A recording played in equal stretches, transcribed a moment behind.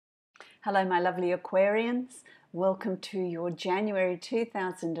Hello, my lovely Aquarians. Welcome to your January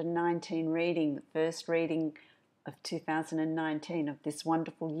 2019 reading, the first reading of 2019 of this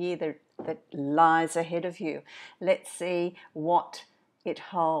wonderful year that lies ahead of you. Let's see what it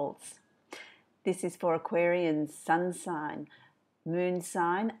holds. This is for Aquarians, sun sign, moon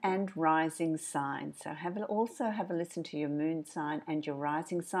sign and rising sign. So also have a listen to your moon sign and your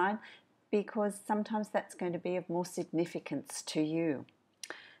rising sign, because sometimes that's going to be of more significance to you.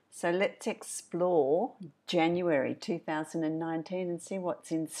 So let's explore January 2019 and see what's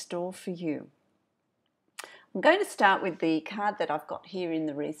in store for you. I'm going to start with the card that I've got here in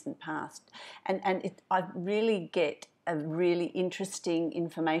the recent past, and I really get a really interesting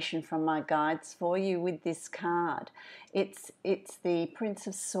information from my guides for you with this card. It's the Prince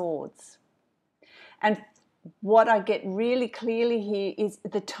of Swords, and what I get really clearly here is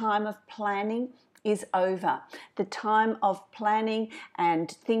the time of planning is over. The time of planning and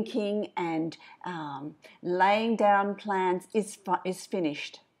thinking and laying down plans is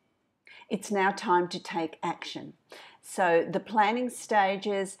finished. It's now time to take action. So the planning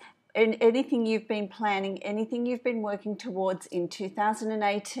stages, and anything you've been planning, anything you've been working towards in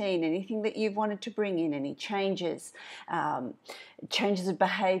 2018, anything that you've wanted to bring in, any changes, changes of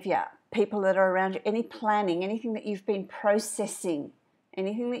behavior, people that are around you, any planning, anything that you've been processing,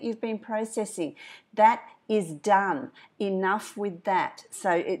 that is done. Enough with that.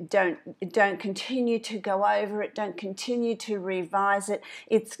 So don't continue to go over it, don't continue to revise it.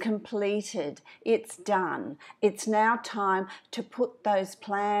 It's completed, it's done. It's now time to put those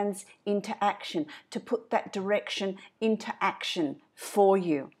plans into action, to put that direction into action for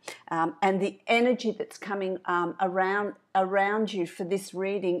you. And the energy that's coming around you for this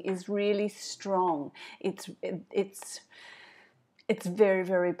reading is really strong. It's very,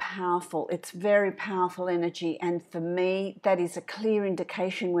 very powerful. It's very powerful energy. And for me, that is a clear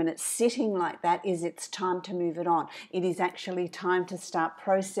indication when it's sitting like that is it's time to move it on. It is actually time to start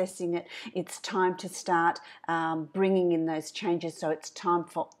processing it. It's time to start bringing in those changes. So it's time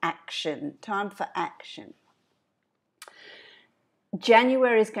for action.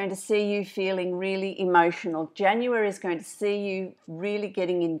 January is going to see you feeling really emotional. January is going to see you really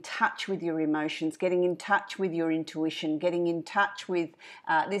getting in touch with your emotions, getting in touch with your intuition, getting in touch with,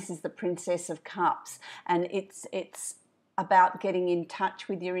 this is the Princess of Cups, and it's about getting in touch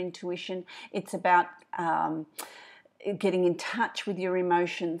with your intuition. It's about getting in touch with your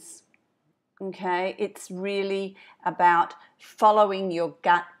emotions. Okay, it's really about following your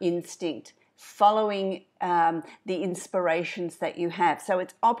gut instinct, following the inspirations that you have. So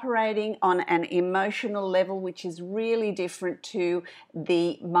it's operating on an emotional level, which is really different to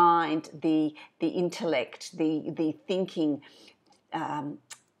the mind, the intellect, the thinking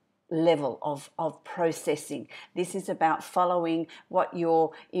level of processing. This is about following what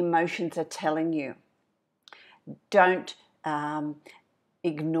your emotions are telling you. Don't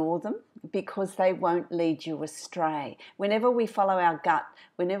ignore them, because they won't lead you astray. Whenever we follow our gut,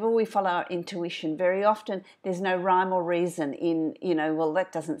 whenever we follow our intuition, very often there's no rhyme or reason in, well,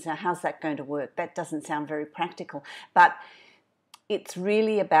 that doesn't sound, how's that going to work? That doesn't sound very practical. But it's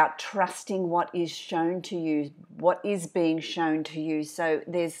really about trusting what is shown to you, what is being shown to you. So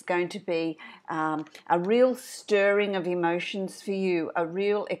there's going to be a real stirring of emotions for you, a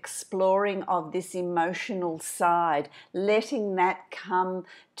real exploring of this emotional side, letting that come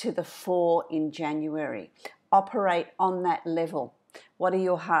to the fore in January. Operate on that level. What are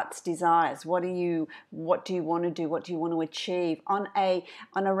your heart's desires? What do you want to do? What do you want to achieve on a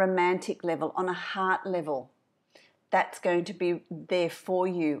romantic level, on a heart level? That's going to be there for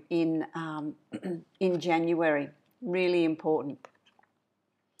you in January. Really important.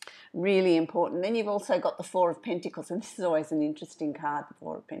 Really important. Then you've also got the Four of Pentacles, and this is always an interesting card, the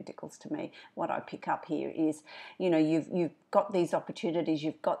Four of Pentacles to me. What I pick up here is, you've got these opportunities,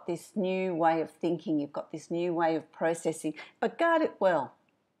 you've got this new way of thinking, you've got this new way of processing, but guard it well.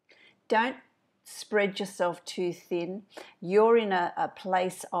 Don't spread yourself too thin. You're in a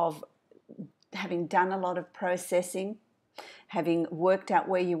place of having done a lot of processing, having worked out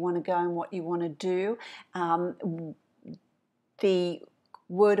where you want to go and what you want to do. The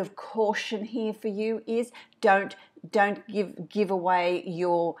word of caution here for you is don't give away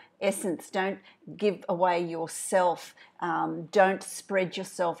your essence, don't give away yourself, don't spread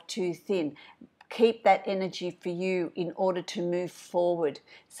yourself too thin. Keep that energy for you in order to move forward.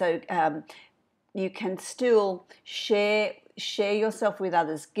 So you can still share yourself with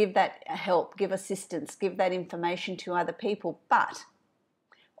others, give that help, give assistance, give that information to other people, but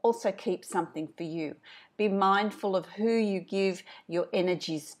also keep something for you. Be mindful of who you give your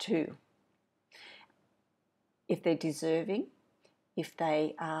energies to. If they're deserving, if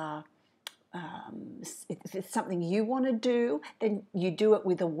they are if it's something you want to do, then you do it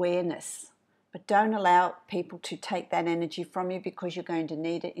with awareness. But don't allow people to take that energy from you, because you're going to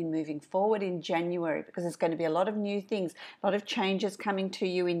need it in moving forward in January, because there's going to be a lot of new things, a lot of changes coming to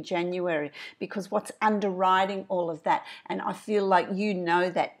you in January, because what's underwriting all of that, and I feel like you know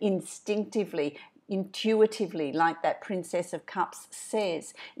that instinctively, intuitively, like that Princess of Cups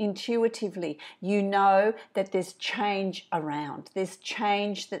says, intuitively, you know that there's change around, there's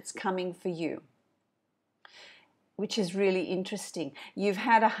change that's coming for you, which is really interesting. You've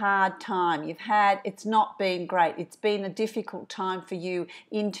had a hard time. It's not been great. It's been a difficult time for you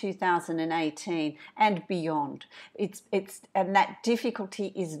in 2018 and beyond. And that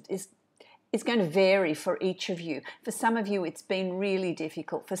difficulty is going to vary for each of you. For some of you, it's been really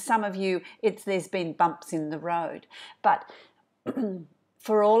difficult. For some of you, there's been bumps in the road. But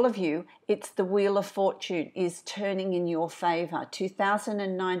for all of you, it's the Wheel of Fortune is turning in your favor.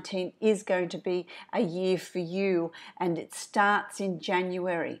 2019 is going to be a year for you, and it starts in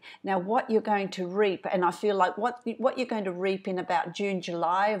January. Now, what you're going to reap, and I feel like what you're going to reap in about June,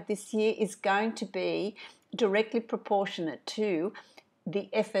 July of this year is going to be directly proportionate to the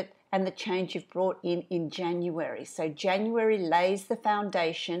effort and the change you've brought in January. So January lays the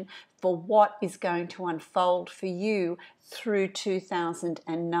foundation for what is going to unfold for you through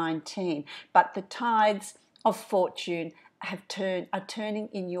 2019. But the tides of fortune are turning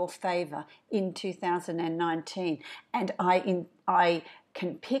in your favor in 2019. And I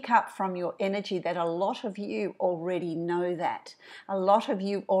can pick up from your energy that a lot of you already know that. A lot of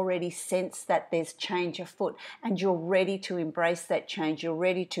you already sense that there's change afoot, and you're ready to embrace that change. You're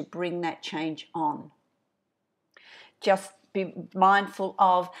ready to bring that change on. Just be mindful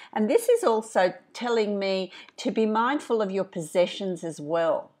of, and this is also telling me to be mindful of your possessions as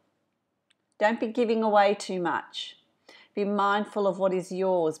well. Don't be giving away too much. Be mindful of what is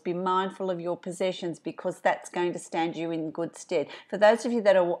yours. Be mindful of your possessions, because that's going to stand you in good stead. For those of you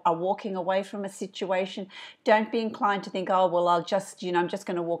that are walking away from a situation, don't be inclined to think, oh, well, I'm just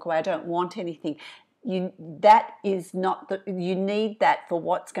going to walk away. I don't want anything. You need that for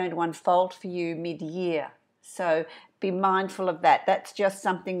what's going to unfold for you mid-year. So be mindful of that. That's just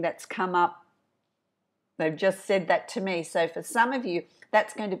something that's come up. They've just said that to me. So for some of you,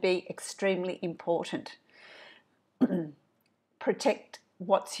 that's going to be extremely important. Protect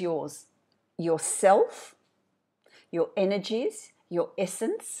what's yours, yourself, your energies, your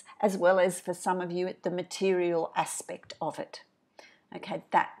essence, as well as for some of you, the material aspect of it. Okay,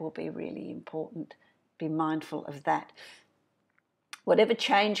 that will be really important. Be mindful of that. Whatever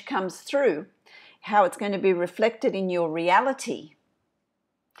change comes through, how it's going to be reflected in your reality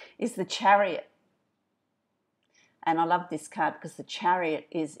is the Chariot. And I love this card because the Chariot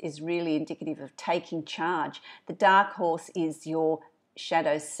is really indicative of taking charge. The Dark Horse is your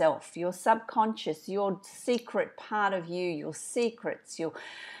shadow self, your subconscious, your secret part of you, your secrets,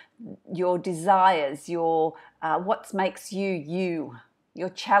 your desires, your what makes you you, your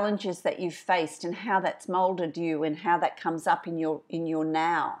challenges that you've faced and how that's molded you and how that comes up in your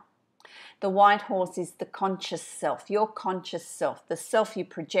now. The White Horse is the conscious self, your conscious self, the self you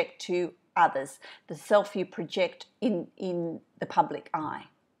project to others, the self you project in the public eye.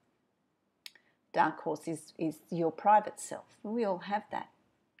 Dark Horse is your private self. We all have that.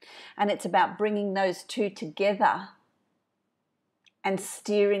 And it's about bringing those two together and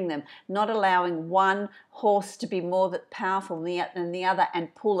steering them, not allowing one horse to be more powerful than the other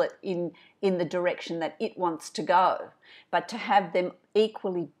and pull it in the direction that it wants to go, but to have them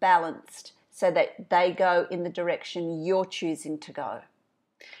equally balanced so that they go in the direction you're choosing to go.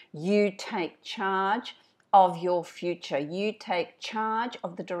 You take charge of your future. You take charge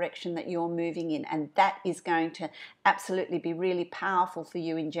of the direction that you're moving in, and that is going to absolutely be really powerful for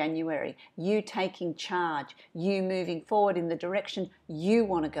you in January. You taking charge, you moving forward in the direction you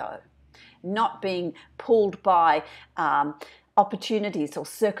want to go, not being pulled by opportunities or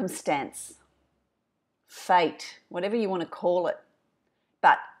circumstance, fate, whatever you want to call it.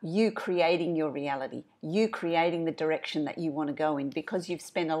 But you creating your reality, you creating the direction that you want to go in, because you've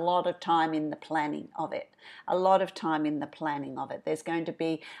spent a lot of time in the planning of it, There's going to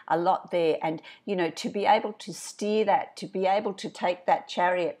be a lot there. And, to be able to steer that, to be able to take that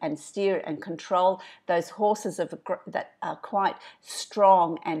chariot and steer it and control those horses that are quite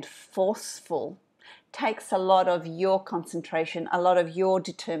strong and forceful, takes a lot of your concentration, a lot of your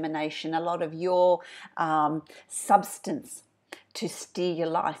determination, a lot of your substance to steer your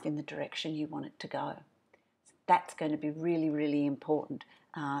life in the direction you want it to go. That's going to be really, really important.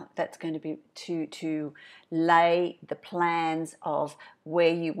 That's going to be to lay the plans of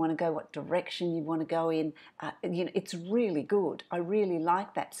where you want to go, what direction you want to go in. It's really good. I really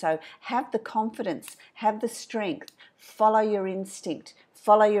like that. So have the confidence, have the strength, follow your instinct,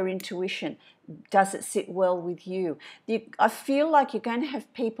 follow your intuition. Does it sit well with you? I feel like you're going to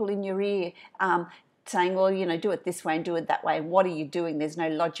have people in your ear saying, well, do it this way and do it that way. And what are you doing? There's no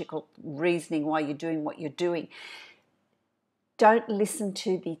logical reasoning why you're doing what you're doing. Don't listen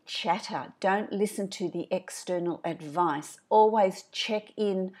to the chatter. Don't listen to the external advice. Always check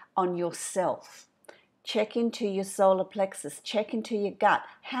in on yourself. Check into your solar plexus. Check into your gut.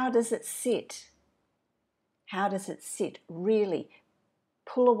 How does it sit? How does it sit? Really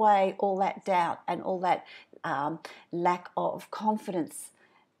pull away all that doubt and all that lack of confidence,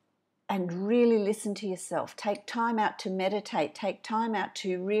 and really listen to yourself. Take time out to meditate. Take time out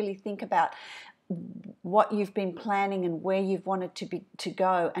to really think about what you've been planning and where you've wanted to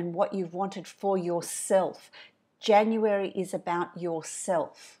go and what you've wanted for yourself. January is about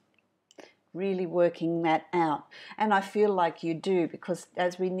yourself. Really working that out. And I feel like you do, because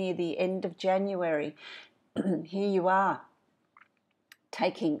as we near the end of January, here you are,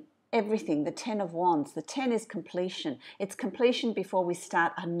 taking everything, the 10 of Wands. The 10 is completion. It's completion before we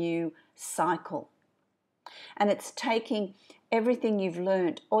start a new cycle. And it's taking everything you've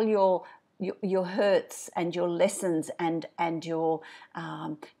learned, all your hurts and your lessons and your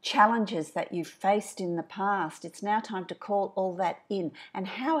challenges that you've faced in the past. It's now time to call all that in. And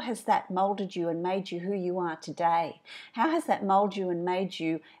how has that molded you and made you who you are today? How has that molded you and made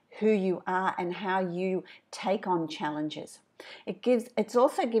you who you are and how you take on challenges? It's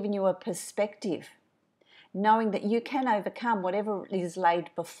also given you a perspective, knowing that you can overcome whatever is laid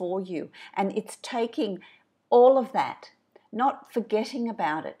before you. And it's taking all of that, not forgetting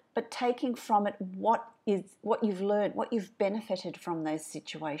about it, but taking from it what you've learned, what you've benefited from those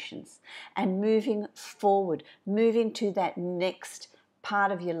situations, and moving forward, moving to that next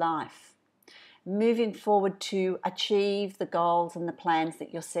part of your life, moving forward to achieve the goals and the plans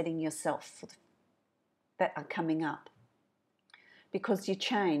that you're setting yourself that are coming up. Because you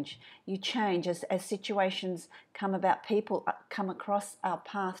change as situations come about. People come across our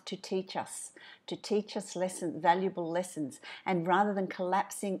path to teach us lessons, valuable lessons. And rather than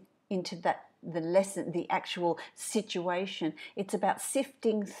collapsing into the actual situation, it's about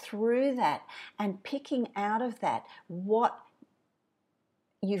sifting through that and picking out of that what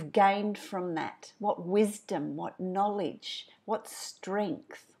you've gained from that, what wisdom, what knowledge, what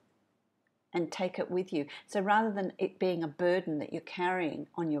strength, and take it with you. So rather than it being a burden that you're carrying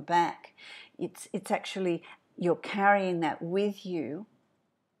on your back, it's actually you're carrying that with you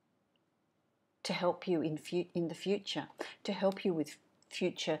to help you in the future, to help you with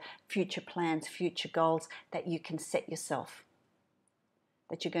future plans, future goals that you can set yourself,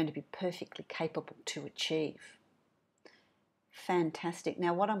 that you're going to be perfectly capable to achieve. Fantastic.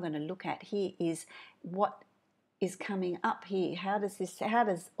 Now what I'm going to look at here is what is coming up here. How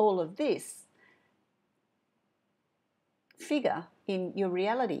does all of this figure in your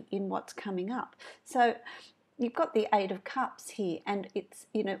reality, in what's coming up? So you've got the 8 of Cups here, and it's,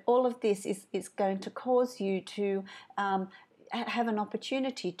 all of this is going to cause you to have an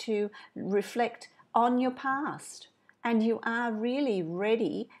opportunity to reflect on your past, and you are really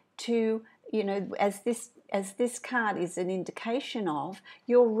ready to, as this card is an indication of,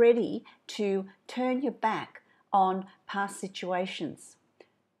 you're ready to turn your back on past situations,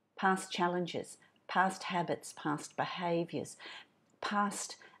 past challenges, past habits, past behaviours,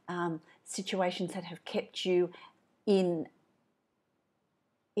 past situations that have kept you in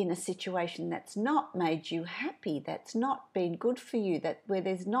a situation that's not made you happy, that's not been good for you, where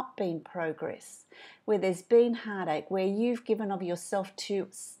there's not been progress, where there's been heartache, where you've given of yourself to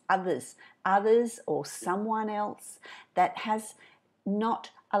others or someone else that has not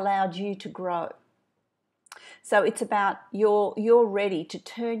allowed you to grow. So it's about you're ready to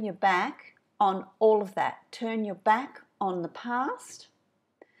turn your back on all of that, turn your back on the past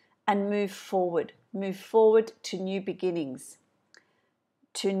and move forward to new beginnings,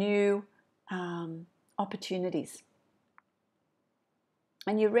 to new opportunities.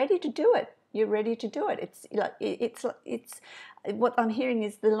 And you're ready to do it. You're ready to do it. It's what I'm hearing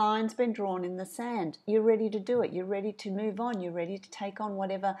is the line's been drawn in the sand. You're ready to do it. You're ready to move on. You're ready to take on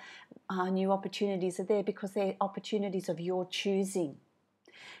whatever new opportunities are there, because they're opportunities of your choosing.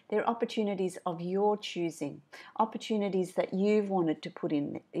 They're opportunities of your choosing, opportunities that you've wanted to put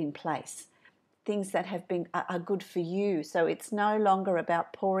in place, things that are good for you. So it's no longer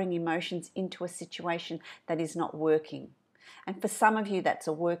about pouring emotions into a situation that is not working. And for some of you, that's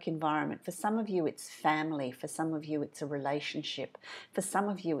a work environment. For some of you, it's family. For some of you, it's a relationship. For some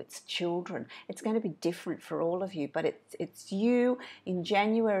of you, it's children. It's going to be different for all of you, but it's you in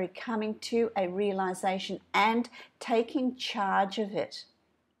January coming to a realization and taking charge of it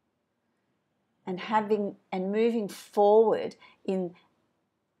and moving forward in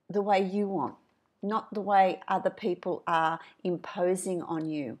the way you want, not the way other people are imposing on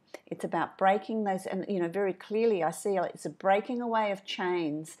you. It's about breaking those, and very clearly I see it's a breaking away of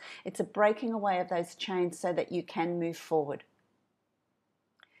chains. It's a breaking away of those chains so that you can move forward.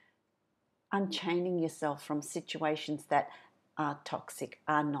 Unchaining yourself from situations that are toxic,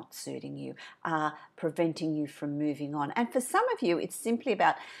 are not suiting you, are preventing you from moving on. And for some of you, it's simply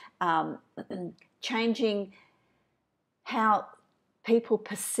about changing how people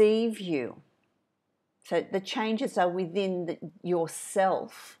perceive you. So the changes are within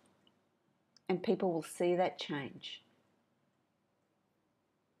yourself, and people will see that change.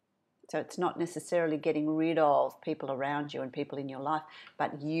 So it's not necessarily getting rid of people around you and people in your life,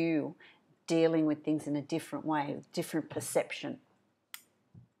 but you dealing with things in a different way, with different perception.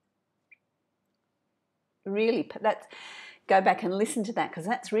 Really, go back and listen to that, because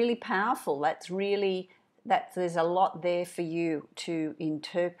that's really powerful. There's a lot there for you to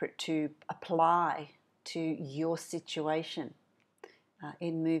interpret, to apply to your situation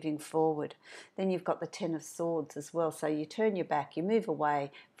in moving forward. Then you've got the Ten of Swords as well. So you turn your back, you move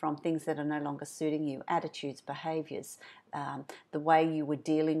away from things that are no longer suiting you, attitudes, behaviours, the way you were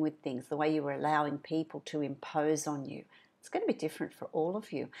dealing with things, the way you were allowing people to impose on you. It's going to be different for all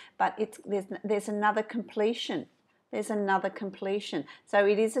of you, but there's another completion. There's another completion. So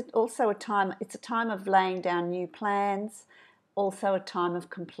it is also a time of laying down new plans, also a time of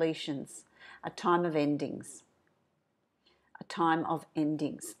completions, a time of endings. A time of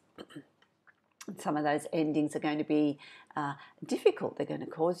endings. Some of those endings are going to be difficult. They're going to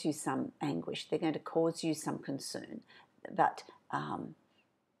cause you some anguish. They're going to cause you some concern. But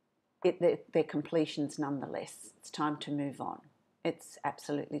they're completions nonetheless. It's time to move on. It's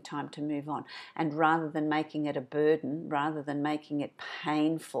absolutely time to move on. And rather than making it a burden, rather than making it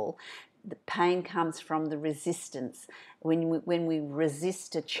painful, the pain comes from the resistance. When we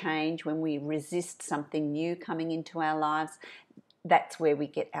resist a change, when we resist something new coming into our lives, that's where we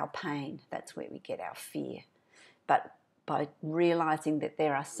get our pain. That's where we get our fear. But by realizing that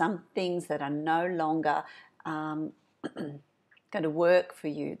there are some things that are no longer going to work for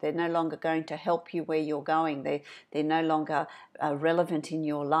you, they're no longer going to help you where you're going, they're no longer relevant in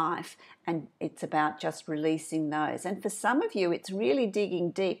your life, and it's about just releasing those. And for some of you, it's really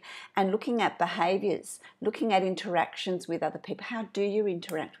digging deep and looking at behaviours, looking at interactions with other people. How do you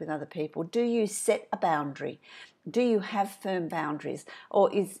interact with other people? Do you set a boundary? Do you have firm boundaries?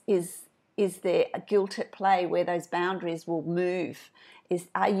 Or is there a guilt at play where those boundaries will move?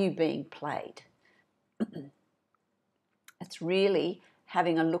 Are you being played? It's really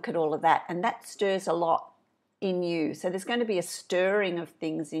having a look at all of that, and that stirs a lot in you. So there's going to be a stirring of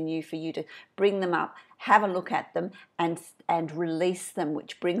things in you for you to bring them up, have a look at them, and release them,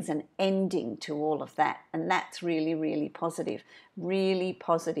 which brings an ending to all of that. And that's really, really positive, really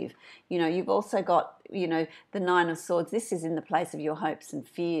positive. You've also got, the Nine of Swords. This is in the place of your hopes and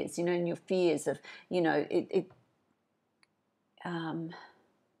fears, and your fears of,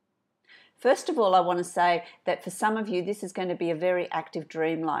 First of all, I want to say that for some of you, this is going to be a very active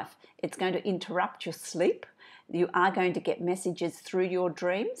dream life. It's going to interrupt your sleep. You are going to get messages through your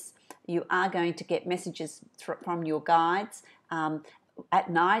dreams. You are going to get messages from your guides.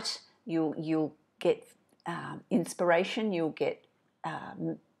 At night, you'll get inspiration. You'll get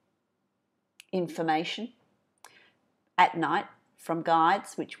information at night from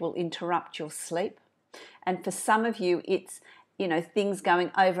guides, which will interrupt your sleep. And for some of you, it's things going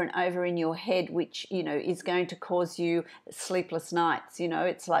over and over in your head, which, is going to cause you sleepless nights.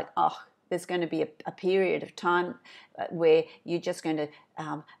 It's like, there's going to be a period of time where you're just going to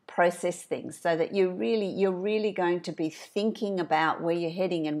process things, so that you're really going to be thinking about where you're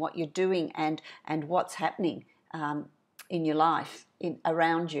heading and what you're doing and what's happening in your life,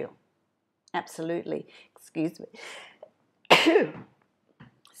 around you. Absolutely. Excuse me.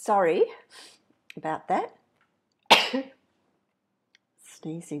 Sorry about that.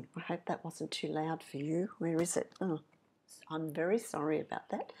 Sneezing. I hope that wasn't too loud for you. Where is it? Oh, I'm very sorry about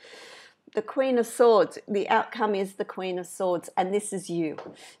that. The Queen of Swords. The outcome is the Queen of Swords, and this is you.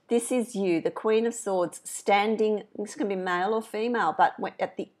 This is you, the Queen of Swords, standing. This can be male or female, but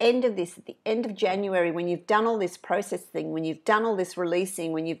at the end of this, at the end of January, when you've done all this process thing, when you've done all this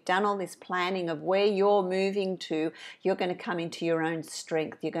releasing, when you've done all this planning of where you're moving to, you're going to come into your own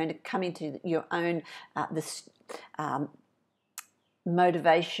strength. You're going to come into your own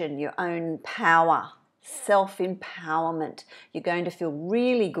motivation, your own power, self-empowerment. You're going to feel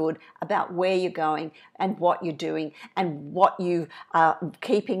really good about where you're going and what you're doing and what you are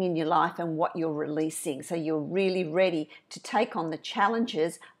keeping in your life and what you're releasing. So you're really ready to take on the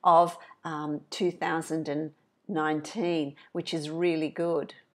challenges of 2019, which is really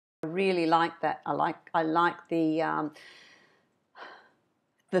good. I really like that. I like the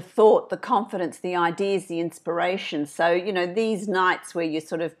thought, the confidence, the ideas, the inspiration. So, you know, these nights where you're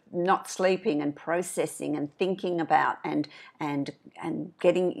sort of not sleeping and processing and thinking about and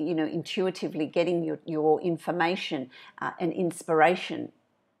getting, you know, intuitively getting your information and inspiration,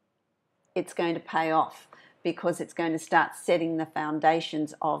 it's going to pay off, because it's going to start setting the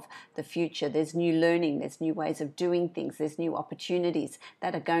foundations of the future. There's new learning, there's new ways of doing things, there's new opportunities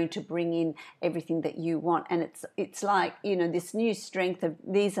that are going to bring in everything that you want. And it's like, you know, this new strength of,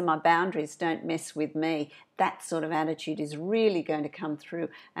 these are my boundaries, don't mess with me. That sort of attitude is really going to come through,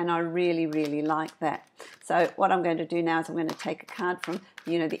 and I really, really like that. So what I'm going to do now is I'm going to take a card from,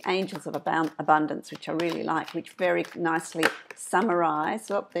 you know, the Angels of Abundance, which I really like, which very nicely summarize,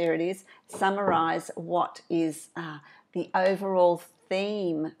 there it is, summarize what is the overall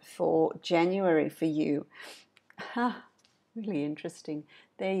theme for January for you. Really interesting.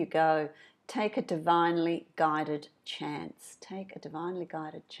 There you go. Take a divinely guided chance. Take a divinely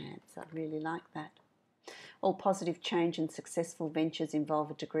guided chance. I really like that. All positive change and successful ventures involve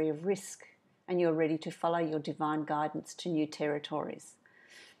a degree of risk, and you're ready to follow your divine guidance to new territories.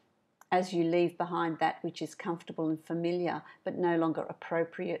 As you leave behind that which is comfortable and familiar but no longer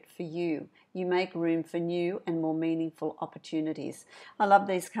appropriate for you, you make room for new and more meaningful opportunities. I love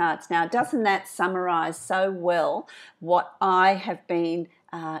these cards. Now, doesn't that summarize so well what I have been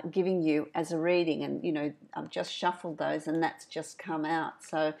giving you as a reading? And, you know, I've just shuffled those and that's just come out.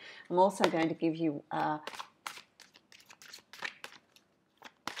 So I'm also going to give you a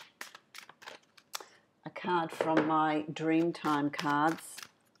card from my Dreamtime cards.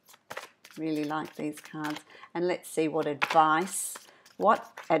 Really like these cards. And let's see what advice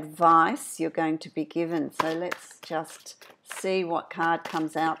you're going to be given. So let's just see what card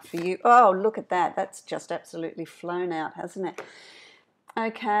comes out for you. Oh, look at that. That's just absolutely flown out, hasn't it?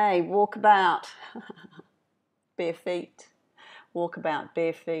 Okay, walkabout. Bare feet. Walkabout,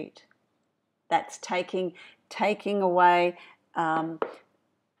 bare feet. That's taking away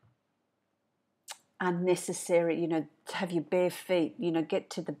unnecessary, you know, to have your bare feet, you know, get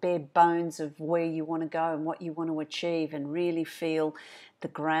to the bare bones of where you want to go and what you want to achieve, and really feel the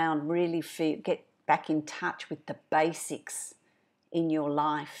ground, get back in touch with the basics in your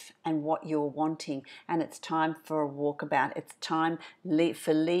life and what you're wanting. And it's time for a walkabout. It's time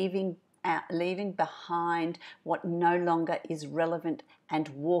for leaving behind what no longer is relevant and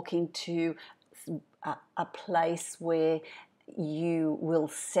walking to a place where you will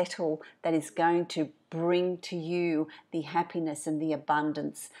settle, that is going to bring to you the happiness and the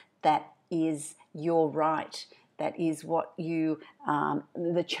abundance that is your right, that is what you,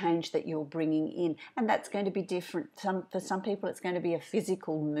 the change that you're bringing in. And that's going to be different. For some people it's going to be a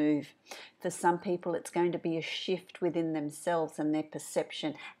physical move. For some people it's going to be a shift within themselves and their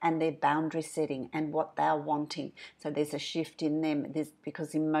perception and their boundary setting and what they're wanting. So there's a shift in them,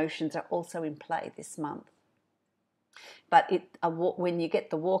 because emotions are also in play this month. But when you get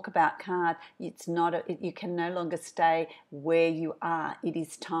the walkabout card, it's not. You can no longer stay where you are. It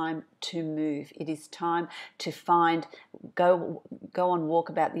is time to move. It is time to go on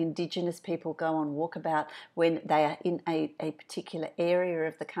walkabout. The Indigenous people go on walkabout when they are in a particular area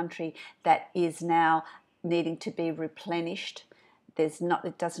of the country that is now needing to be replenished.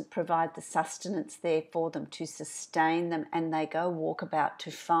 It doesn't provide the sustenance there for them to sustain them, and they go walkabout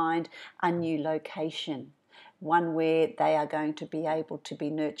to find a new location. One where they are going to be able to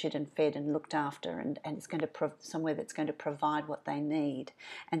be nurtured and fed and looked after, and it's going to somewhere that's going to provide what they need.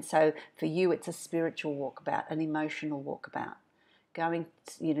 And so for you, it's a spiritual walkabout, an emotional walkabout,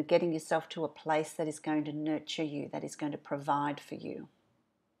 getting yourself to a place that is going to nurture you, that is going to provide for you.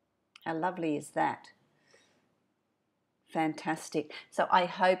 How lovely is that? Fantastic. So I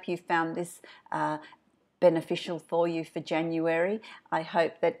hope you found this beneficial for you for January. I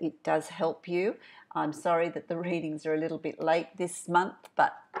hope that it does help you. I'm sorry that the readings are a little bit late this month,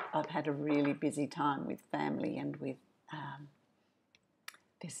 but I've had a really busy time with family and with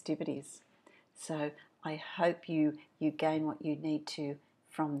festivities. So I hope you gain what you need to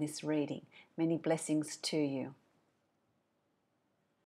from this reading. Many blessings to you.